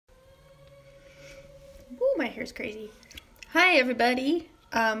my hair's crazy. Hi everybody.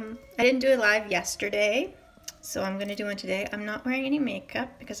 I didn't do a live yesterday, so I'm gonna do one today. I'm not wearing any makeup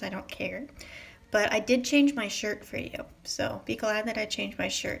because I don't care, but I did change my shirt for you, so be glad that I changed my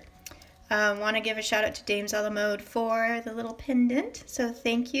shirt. Want to give a shout out to Dames a la Mode for the little pendant, so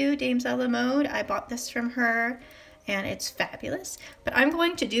thank you, Dames a la Mode. I bought this from her and it's fabulous. But I'm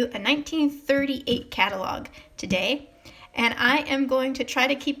going to do a 1938 catalog today, and I am going to try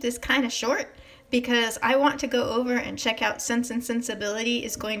to keep this kind of short because I want to go over and check out Sense and Sensibility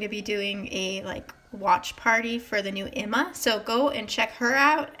is going to be doing a watch party for the new Emma. So go and check her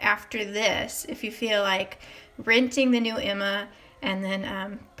out after this if you feel like renting the new Emma and then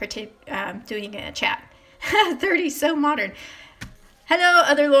doing a chat. 30, so modern. Hello,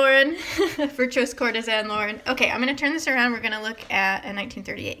 other Lauren, virtuous courtesan Lauren. Okay, I'm going to turn this around. We're going to look at a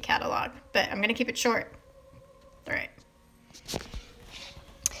 1938 catalog, but I'm going to keep it short. All right.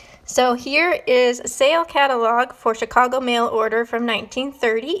 So here is a sale catalog for Chicago mail order from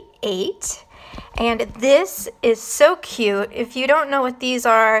 1938. And this is so cute. If you don't know what these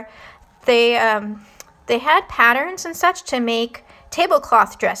are, they had patterns and such to make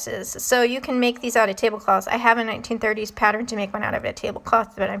tablecloth dresses. So you can make these out of tablecloths. I have a 1930s pattern to make one out of a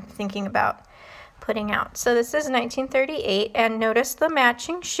tablecloth that I'm thinking about putting out. So this is 1938, and notice the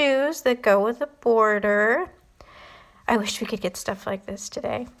matching shoes that go with the border. I wish we could get stuff like this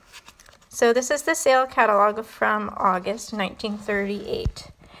today. So this is the sale catalog from August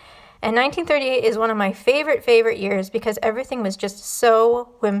 1938. And 1938 is one of my favorite years because everything was just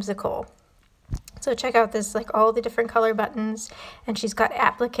so whimsical. So check out this, all the different color buttons, and she's got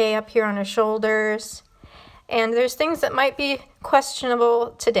applique up here on her shoulders. And there's things that might be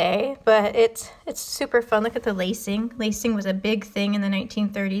questionable today, but it's super fun. Look at the lacing. Lacing was a big thing in the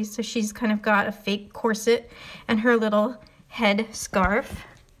 1930s, so she's kind of got a fake corset and her little head scarf.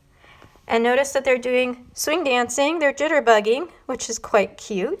 And notice that they're doing swing dancing. They're jitterbugging, which is quite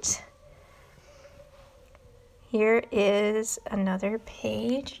cute. Here is another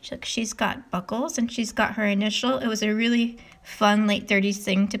page. Look, she's got buckles and she's got her initial. It was a really fun late 30s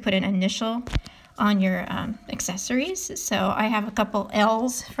thing to put an initial on your accessories. So I have a couple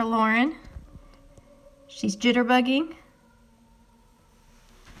L's for Lauren. She's jitterbugging.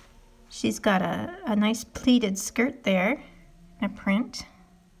 She's got a nice pleated skirt there, a print.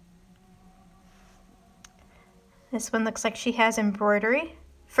 This one looks like she has embroidery.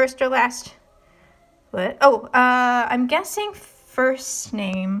 First or last? What? Oh, I'm guessing first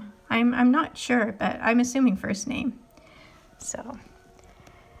name. I'm not sure, but I'm assuming first name. So,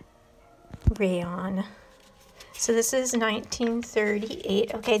 rayon. So this is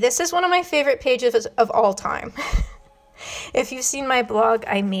 1938. Okay, this is one of my favorite pages of all time. If you've seen my blog,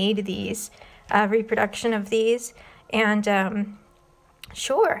 I made these, reproduction of these, and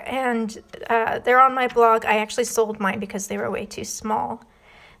sure, and they're on my blog. I actually sold mine because they were way too small.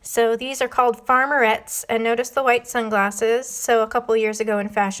 So these are called Farmerettes, and notice the white sunglasses. So a couple years ago in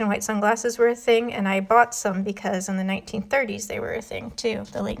fashion, white sunglasses were a thing, and I bought some because in the 1930s they were a thing too,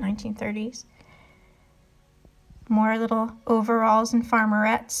 the late 1930s. More little overalls and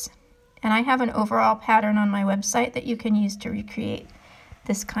Farmerettes. And I have an overall pattern on my website that you can use to recreate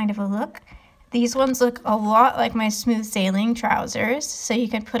this kind of a look. These ones look a lot like my smooth sailing trousers, so you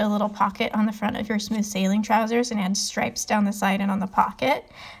can put a little pocket on the front of your smooth sailing trousers and add stripes down the side and on the pocket.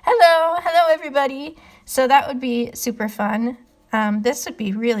 Hello everybody. So that would be super fun. This would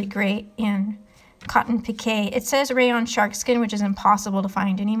be really great in cotton piqué. It says rayon sharkskin, which is impossible to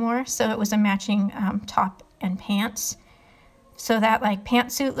find anymore, so it was a matching top and pants. So that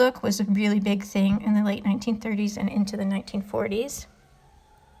pantsuit look was a really big thing in the late 1930s and into the 1940s.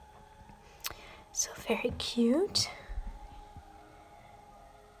 So very cute.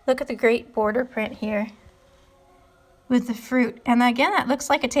 Look at the great border print here with the fruit. And again, that looks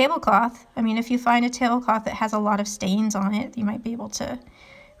like a tablecloth. I mean, if you find a tablecloth that has a lot of stains on it, you might be able to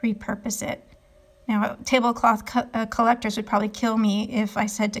repurpose it. Now, tablecloth collectors would probably kill me if I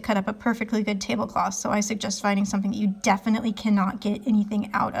said to cut up a perfectly good tablecloth. So I suggest finding something that you definitely cannot get anything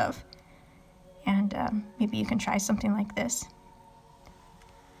out of. And maybe you can try something like this.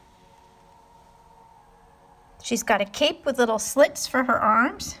 She's got a cape with little slits for her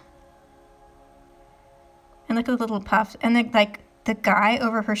arms. And look at the little puff. And then, the guy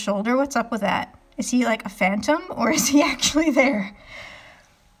over her shoulder, what's up with that? Is he like a phantom or is he actually there?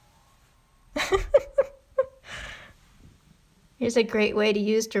 Here's a great way to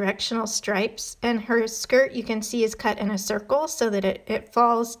use directional stripes. And her skirt, you can see, is cut in a circle so that it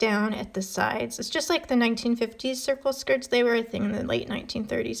falls down at the sides. It's just like the 1950s circle skirts. They were a thing in the late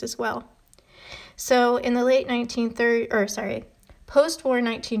 1930s as well. So in the late post-war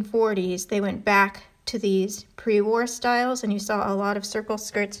 1940s, they went back to these pre-war styles, and you saw a lot of circle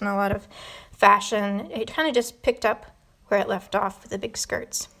skirts and a lot of fashion. It kind of just picked up where it left off with the big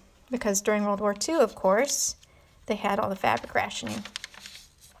skirts, because during World War II, of course, they had all the fabric rationing.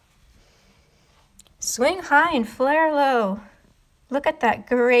 Swing high and flare low. Look at that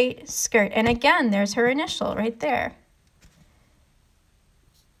great skirt. And again, there's her initial right there.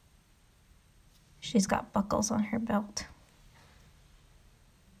 She's got buckles on her belt.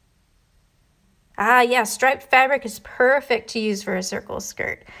 Ah, yeah, striped fabric is perfect to use for a circle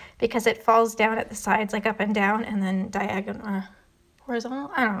skirt because it falls down at the sides, like up and down, and then diagonal,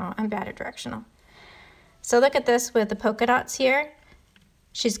 horizontal. I don't know, I'm bad at directional. So look at this with the polka dots here.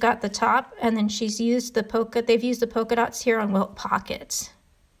 She's got the top, and then they've used the polka dots here on welt pockets.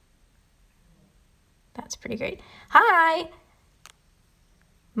 That's pretty great. Hi!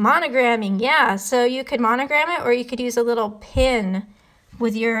 Monogramming, yeah. So you could monogram it, or you could use a little pin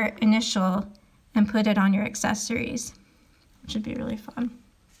with your initial and put it on your accessories, which would be really fun.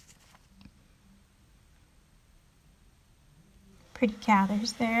 Pretty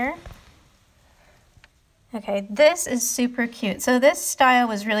gathers there. Okay, this is super cute. So this style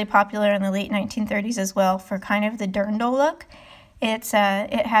was really popular in the late 1930s as well for kind of the dirndl look. It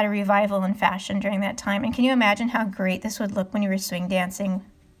had a revival in fashion during that time. And can you imagine how great this would look when you were swing dancing?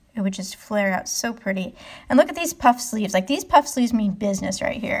 It would just flare out so pretty. And look at these puff sleeves. Like, these puff sleeves mean business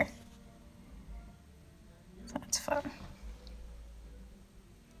right here. So that's fun.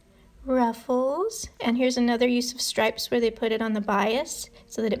 Ruffles. And here's another use of stripes where they put it on the bias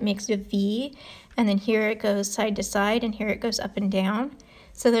so that it makes a V. And then here it goes side to side, and here it goes up and down.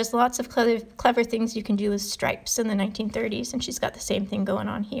 So there's lots of clever things you can do with stripes in the 1930s, and she's got the same thing going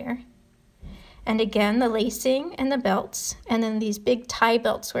on here. And again, the lacing and the belts, and then these big tie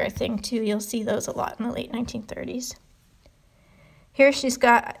belts were a thing too. You'll see those a lot in the late 1930s. Here she's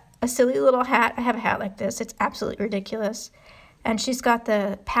got a silly little hat. I have a hat like this. It's absolutely ridiculous. And she's got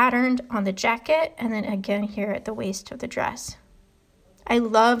the patterned on the jacket, and then again here at the waist of the dress. I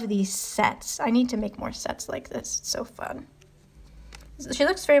love these sets. I need to make more sets like this. It's so fun. She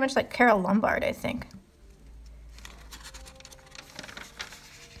looks very much like Carole Lombard, I think.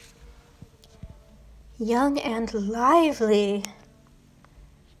 Young and lively.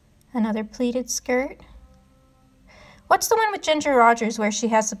 Another pleated skirt. What's the one with Ginger Rogers where she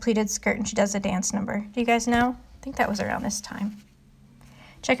has the pleated skirt and she does a dance number? Do you guys know? I think that was around this time.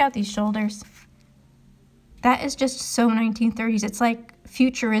 Check out these shoulders. That is just so 1930s. It's like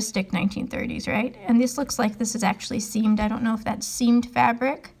futuristic 1930s, right? And this looks like this is actually seamed. I don't know if that's seamed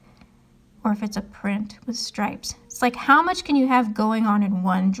fabric or if it's a print with stripes. It's like, how much can you have going on in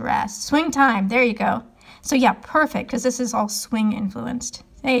one dress? Swing time, there you go. So yeah, perfect, because this is all swing influenced.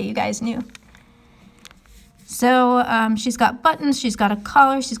 Hey, you guys knew. So she's got buttons, she's got a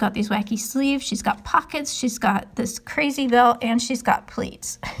collar, she's got these wacky sleeves, she's got pockets, she's got this crazy belt, and she's got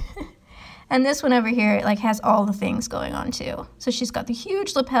pleats. And this one over here, it like has all the things going on too. So she's got the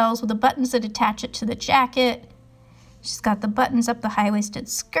huge lapels with the buttons that attach it to the jacket. She's got the buttons up the high-waisted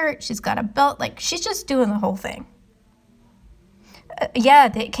skirt. She's got a belt. Like, she's just doing the whole thing. Yeah,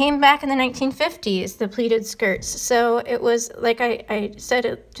 they came back in the 1950s, the pleated skirts. So it was, like I said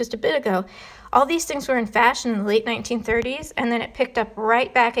it just a bit ago, all these things were in fashion in the late 1930s, and then it picked up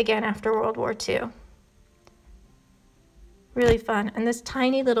right back again after World War II. Really fun. And this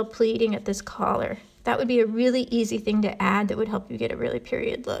tiny little pleating at this collar. That would be a really easy thing to add that would help you get a really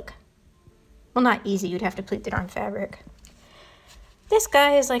period look. Well, not easy. You'd have to pleat the darn fabric. This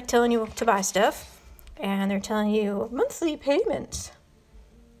guy is like telling you to buy stuff, and they're telling you monthly payments.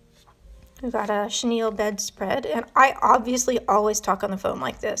 We've got a chenille bedspread, and I obviously always talk on the phone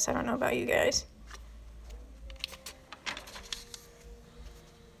like this. I don't know about you guys.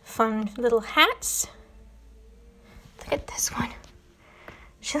 Fun little hats. Look at this one.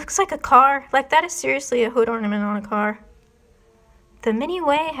 She looks like a car. Like, that is seriously a hood ornament on a car. The mini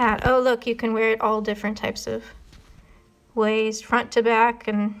way hat. Oh, look, you can wear it all different types of ways, front to back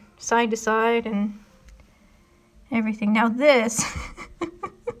and side to side and everything. Now this,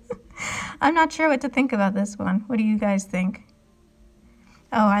 I'm not sure what to think about this one. What do you guys think?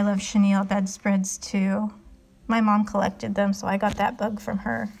 Oh, I love chenille bedspreads too. My mom collected them, so I got that bug from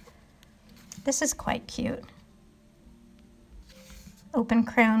her. This is quite cute. Open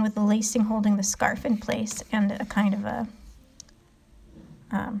crown with the lacing holding the scarf in place and a kind of a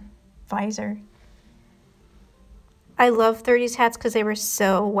visor. I love 30s hats because they were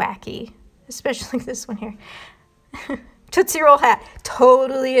so wacky, especially this one here. Tootsie Roll hat.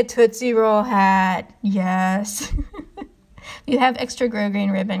 Totally a Tootsie Roll hat. Yes. If you have extra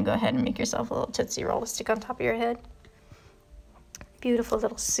grosgrain ribbon, go ahead and make yourself a little Tootsie Roll to stick on top of your head. Beautiful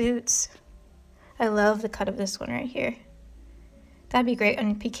little suits. I love the cut of this one right here. That'd be great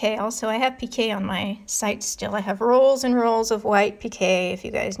on piqué also. I have piqué on my site still. I have rolls and rolls of white piqué if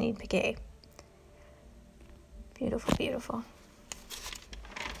you guys need piqué. Beautiful, beautiful.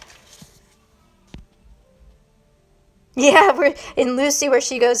 Yeah, we're in Lucy where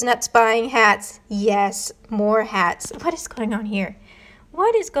she goes nuts buying hats. Yes, more hats. What is going on here?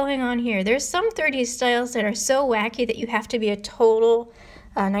 What is going on here? There's some 30s styles that are so wacky that you have to be a total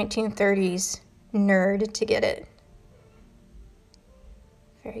 1930s nerd to get it.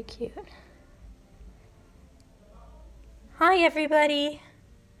 Very cute. Hi, everybody.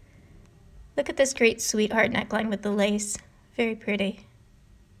 Look at this great sweetheart neckline with the lace. Very pretty.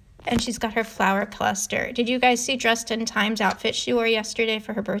 And she's got her flower cluster. Did you guys see Dressed in Time's outfit she wore yesterday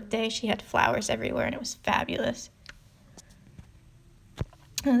for her birthday? She had flowers everywhere and it was fabulous.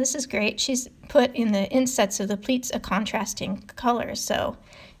 Oh, this is great. She's put in the insets of the pleats a contrasting color. So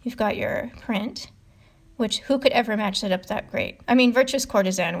you've got your print, which who could ever match that up that great? I mean, Virtuous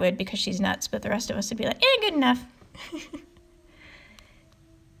Courtesan would because she's nuts, but the rest of us would be like, good enough.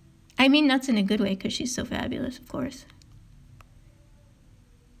 I mean nuts in a good way because she's so fabulous, of course.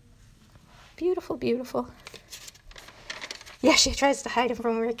 Beautiful, beautiful. Yeah, she tries to hide him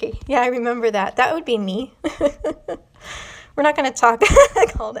from Ricky. Yeah, I remember that. That would be me. We're not going to talk. I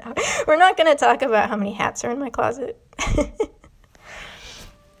called out. We're not going to talk about how many hats are in my closet.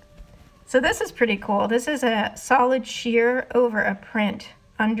 So this is pretty cool. This is a solid sheer over a print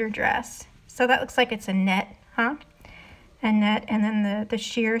underdress. So that looks like it's a net, huh? A net, and then the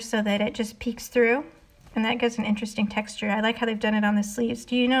sheer so that it just peeks through. And that gives an interesting texture. I like how they've done it on the sleeves.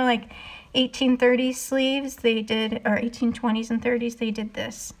 Do you know, like 1830s sleeves, they did, or 1820s and 30s, they did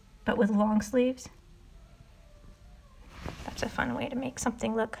this, but with long sleeves. That's a fun way to make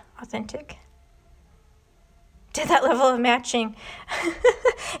something look authentic. To that level of matching.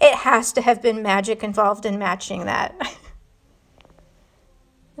 It has to have been magic involved in matching that.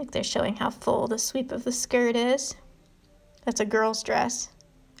 Like they're showing how full the sweep of the skirt is. That's a girl's dress.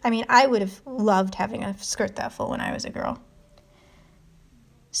 I mean, I would have loved having a skirt that full when I was a girl.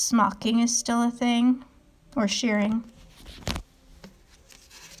 Smocking is still a thing, or shearing.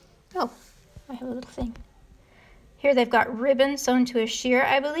 Oh, I have a little thing. Here they've got ribbon sewn to a sheer.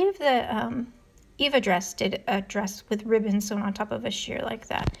 I believe that Eva Dress did a dress with ribbon sewn on top of a sheer like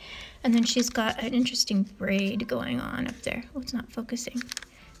that. And then she's got an interesting braid going on up there. Oh, it's not focusing.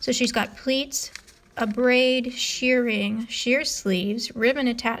 So she's got pleats, a braid, shearing, sheer sleeves, ribbon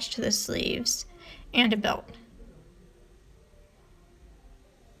attached to the sleeves, and a belt.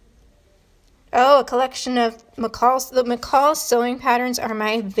 Oh, a collection of McCall's. The McCall sewing patterns are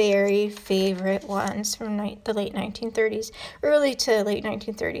my very favorite ones from the late 1930s. Early to late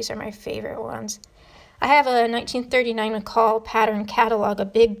 1930s are my favorite ones. I have a 1939 McCall pattern catalog, a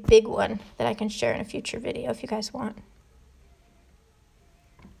big, big one that I can share in a future video if you guys want.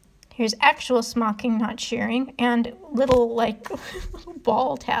 Here's actual smocking, not shearing, and little, like, little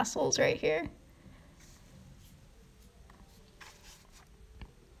ball tassels right here.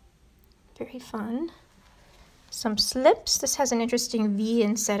 Very fun. Some slips. This has an interesting V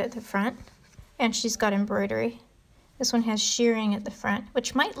inset at the front, and she's got embroidery. This one has shearing at the front,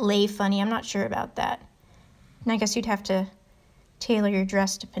 which might lay funny. I'm not sure about that. And I guess you'd have to tailor your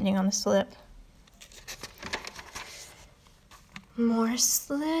dress depending on the slip. More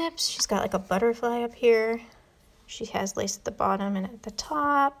slips. She's got like a butterfly up here. She has lace at the bottom and at the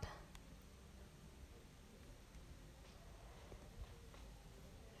top.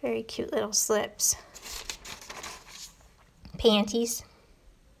 Very cute little slips. Panties.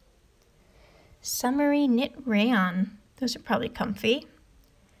 Summery knit rayon. Those are probably comfy.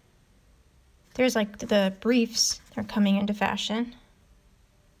 There's like the briefs. They're coming into fashion.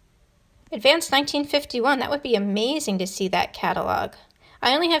 Advanced 1951. That would be amazing to see that catalog.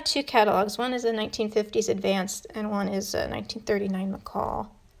 I only have two catalogs. One is a 1950s Advanced and one is a 1939 McCall.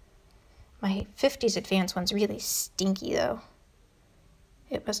 My 50s Advanced one's really stinky though.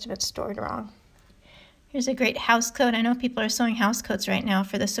 It must have been stored wrong. Here's a great house coat. I know people are sewing house coats right now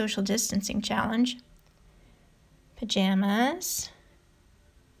for the social distancing challenge. Pajamas.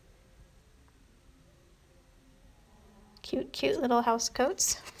 Cute, cute little house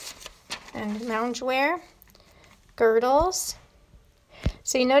coats. And loungewear. Girdles.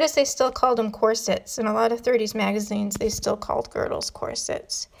 So you notice they still called them corsets. In a lot of 30s magazines, they still called girdles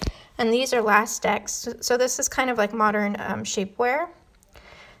corsets. And these are lastex. So this is kind of like modern shapewear.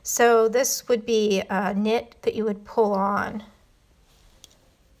 So this would be a knit that you would pull on.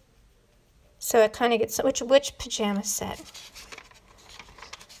 So it kind of gets, which pajama set?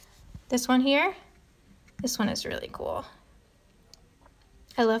 This one here? This one is really cool.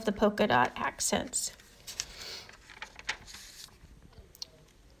 I love the polka dot accents.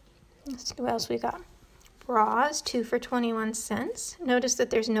 Let's see what else we got. Bras, 2 for 21 cents. Notice that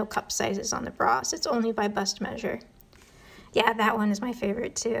there's no cup sizes on the bras. It's only by bust measure. Yeah, that one is my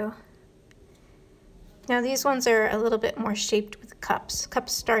favorite too. Now these ones are a little bit more shaped with cups.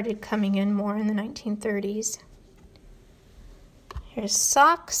 Cups started coming in more in the 1930s. Here's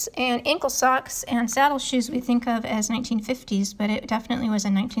socks and ankle socks and saddle shoes we think of as 1950s, but it definitely was a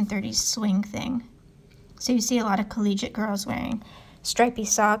 1930s swing thing. So you see a lot of collegiate girls wearing stripy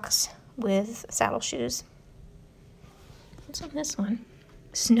socks with saddle shoes. What's on this one?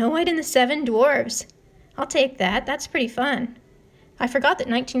 Snow White and the Seven Dwarfs. I'll take that. That's pretty fun. I forgot that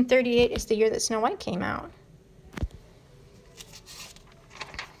 1938 is the year that Snow White came out.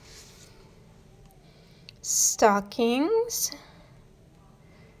 Stockings.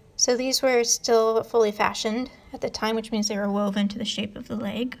 So these were still fully fashioned at the time, which means they were woven to the shape of the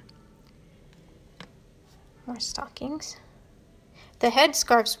leg. More stockings. The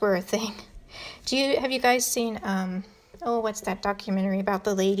headscarves were a thing. Have you guys seen, what's that documentary about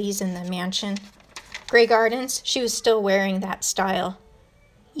the ladies in the mansion? Grey Gardens? She was still wearing that style.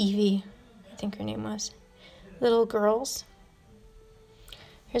 Evie, I think her name was. Little girls.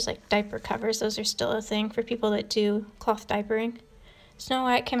 Here's like diaper covers. Those are still a thing for people that do cloth diapering. Snow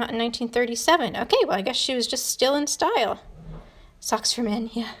White came out in 1937. Okay, well, I guess she was just still in style. Socks for men,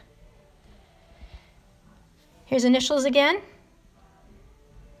 yeah. Here's initials again.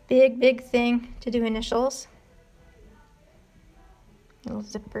 Big, big thing to do initials. Little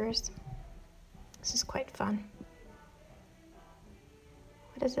zippers. This is quite fun.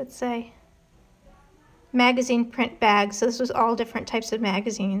 What does it say? Magazine print bags. So this was all different types of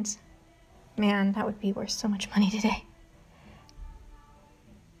magazines. Man, that would be worth so much money today.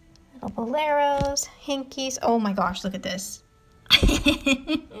 Little boleros, hankies. Oh my gosh, look at this.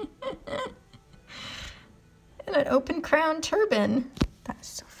 And an open crown turban. That's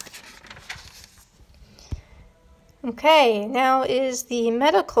so funny. Okay, now is the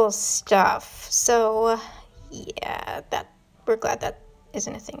medical stuff. So, yeah, we're glad that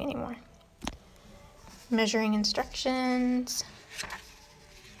isn't a thing anymore. Measuring instructions,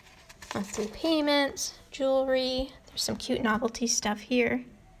 monthly payments, jewelry. There's some cute novelty stuff here.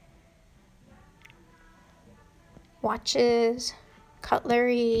 Watches,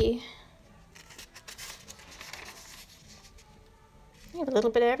 cutlery. You have a little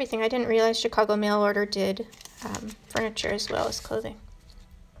bit of everything. I didn't realize Chicago Mail Order did furniture as well as clothing.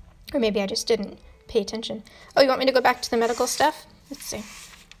 Or maybe I just didn't pay attention. Oh, you want me to go back to the medical stuff? Let's see.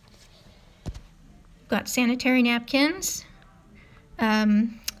 Got sanitary napkins,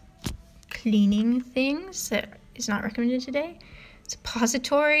 cleaning things that is not recommended today,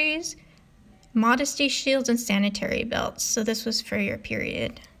 suppositories, modesty shields, and sanitary belts. So this was for your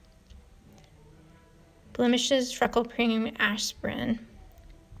period. Blemishes, freckle cream, aspirin.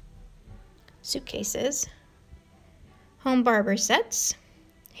 Suitcases. Home barber sets.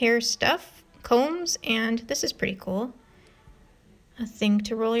 Hair stuff, combs, and this is pretty cool. A thing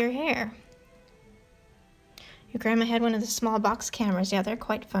to roll your hair. Your grandma had one of the small box cameras. Yeah, they're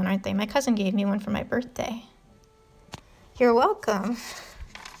quite fun, aren't they? My cousin gave me one for my birthday. You're welcome.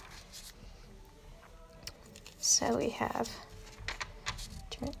 So we have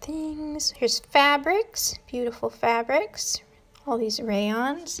different things. Here's fabrics, beautiful fabrics. All these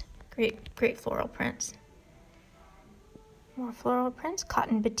rayons, great floral prints. More floral prints,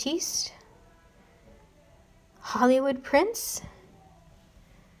 cotton batiste, Hollywood prints,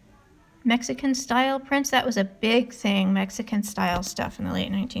 Mexican style prints. That was a big thing, Mexican style stuff in the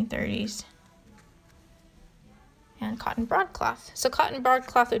late 1930s. And cotton broadcloth. So cotton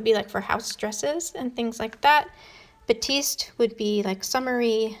broadcloth would be like for house dresses and things like that. Batiste would be like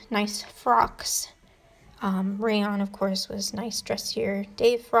summery, nice frocks. Rayon, of course, was nice dressier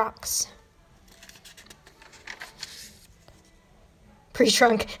day frocks.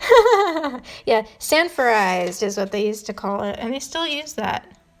 Pre-shrunk. Yeah, sanforized is what they used to call it, and they still use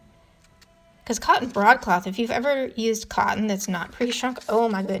that. Because cotton broadcloth, if you've ever used cotton that's not pre-shrunk, oh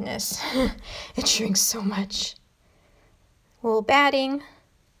my goodness, it shrinks so much. Wool batting,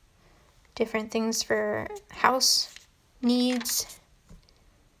 different things for house needs,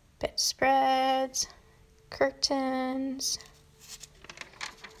 bedspreads, curtains.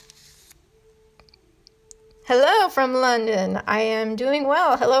 Hello from London. I am doing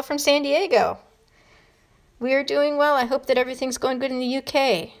well. Hello from San Diego. We are doing well. I hope that everything's going good in the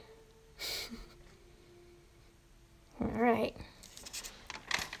UK. All right.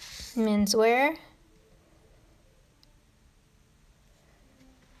 Menswear.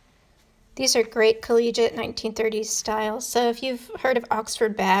 These are great collegiate 1930s styles. So if you've heard of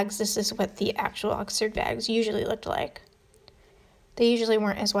Oxford bags, this is what the actual Oxford bags usually looked like. They usually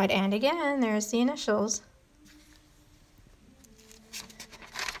weren't as wide. And again, there's the initials.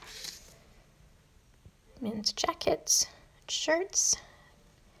 Men's jackets, shirts,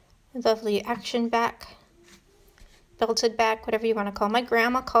 lovely action back, belted back, whatever you want to call them. My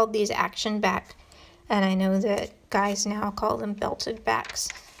grandma called these action back, and I know that guys now call them belted backs.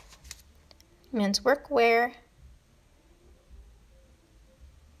 Men's workwear.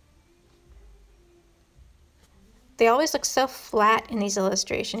 They always look so flat in these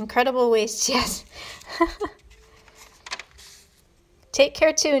illustrations. Incredible waist, yes. Take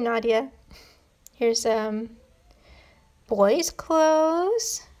care too, Nadia. Here's boys'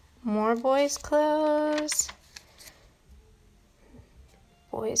 clothes, more boys' clothes.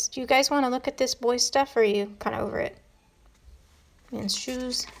 Boys, do you guys want to look at this boys' stuff, or are you kind of over it? Men's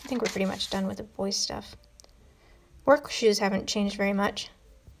shoes. I think we're pretty much done with the boys' stuff. Work shoes haven't changed very much.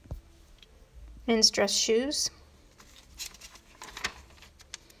 Men's dress shoes.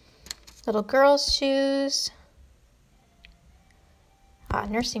 Little girls' shoes.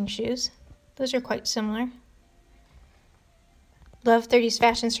 Nursing shoes. Those are quite similar. Love 30s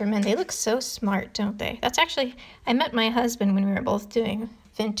fashions for men. They look so smart, don't they? That's actually, I met my husband when we were both doing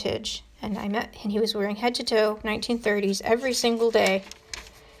vintage, and he was wearing head to toe 1930s every single day,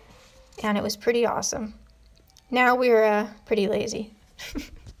 and it was pretty awesome. Now we're pretty lazy.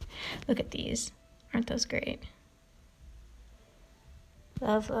 Look at these. Aren't those great?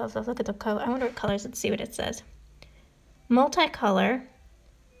 Love, love, love. Look at the color. I wonder what colors. Let's see what it says. Multicolor.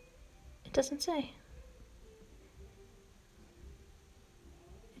 It doesn't say.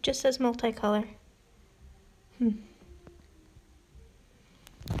 It just says multicolor.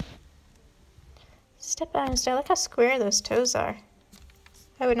 Step out and style. Look how square those toes are.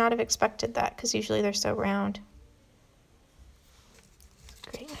 I would not have expected that because usually they're so round.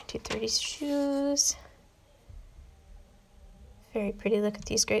 Great 1930s shoes. Very pretty. Look at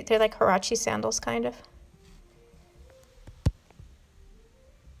these great. They're like Huarache sandals, kind of.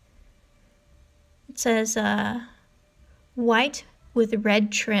 It says white with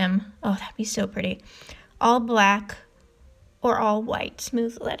red trim. Oh, that'd be so pretty. All black or all white.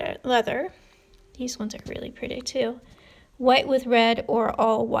 Smooth leather. These ones are really pretty too. White with red or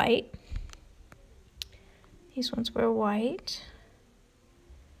all white. These ones were white.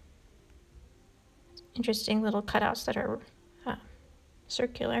 Interesting little cutouts that are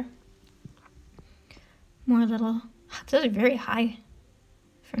circular. More little, those are very high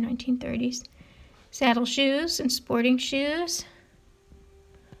for 1930s. Saddle shoes and sporting shoes.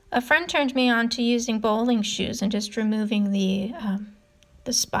 A friend turned me on to using bowling shoes and just removing the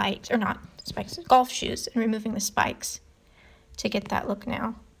spikes, or not spikes, golf shoes, and removing the spikes to get that look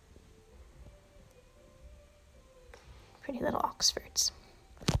now. Pretty little Oxfords.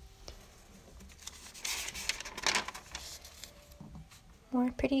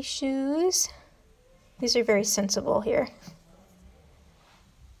 More pretty shoes. These are very sensible here.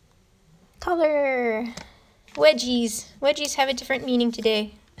 Color. Wedgies. Wedgies have a different meaning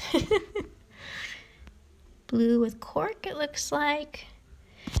today. Blue with cork, it looks like.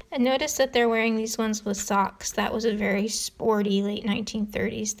 And notice that they're wearing these ones with socks. That was a very sporty late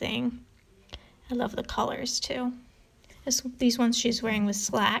 1930s thing. I love the colors too. These ones she's wearing with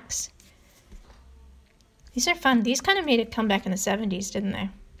slacks. These are fun. These kind of made a comeback in the 70s, didn't they?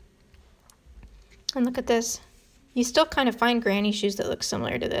 And look at this. You still kind of find granny shoes that look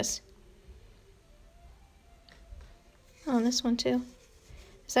similar to this. Oh, and this one too.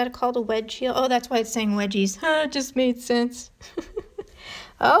 Is that called a wedge heel? Oh, that's why it's saying wedgies. It just made sense.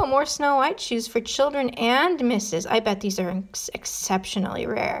 Oh, more Snow White shoes for children and misses. I bet these are exceptionally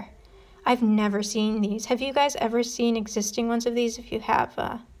rare. I've never seen these. Have you guys ever seen existing ones of these? If you have,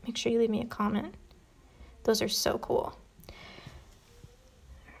 make sure you leave me a comment. Those are so cool.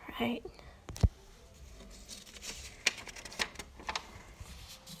 All right.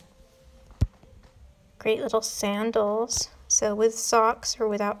 Great little sandals. So with socks or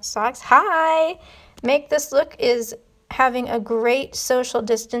without socks. Hi! Make This Look is having a great social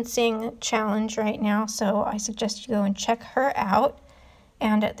distancing challenge right now, so I suggest you go and check her out.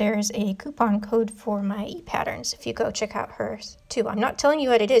 And there's a coupon code for my e-patterns if you go check out hers too. I'm not telling you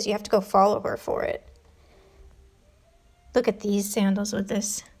what it is. You have to go follow her for it. Look at these sandals with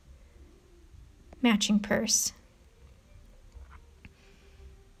this matching purse.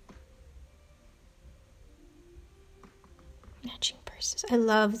 Matching purses. I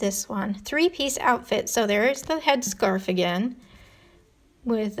love this one. Three-piece outfit. So there's the headscarf again.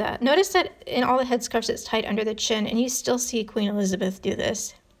 With notice that in all the headscarves it's tied under the chin, and you still see Queen Elizabeth do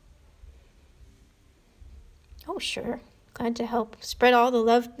this. Oh, sure. Glad to help spread all the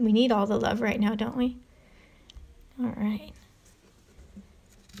love. We need all the love right now, don't we? All right.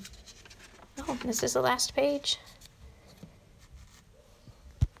 Oh, this is the last page.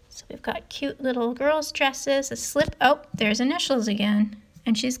 So we've got cute little girls' dresses, a slip. Oh, there's initials again.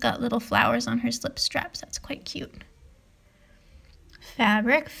 And she's got little flowers on her slip straps. That's quite cute.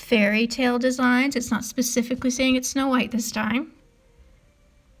 Fabric, fairy tale designs. It's not specifically saying it's Snow White this time.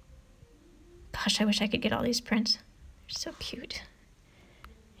 Gosh, I wish I could get all these prints. They're so cute.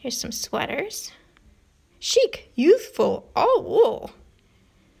 Here's some sweaters. Chic, youthful, all wool.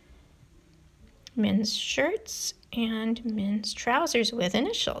 Men's shirts and men's trousers with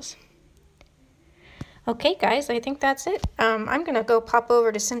initials. Okay, guys, I think that's it. I'm going to go pop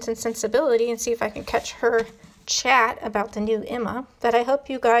over to Sense and Sensibility and see if I can catch her chat about the new Emma. But I hope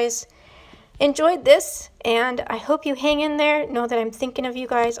you guys enjoyed this, and I hope you hang in there. Know that I'm thinking of you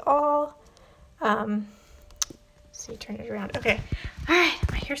guys all. See, turn it around. Okay. All right.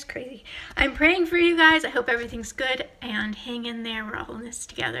 My hair's crazy. I'm praying for you guys. I hope everything's good, and hang in there. We're all in this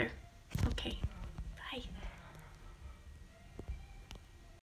together. Okay.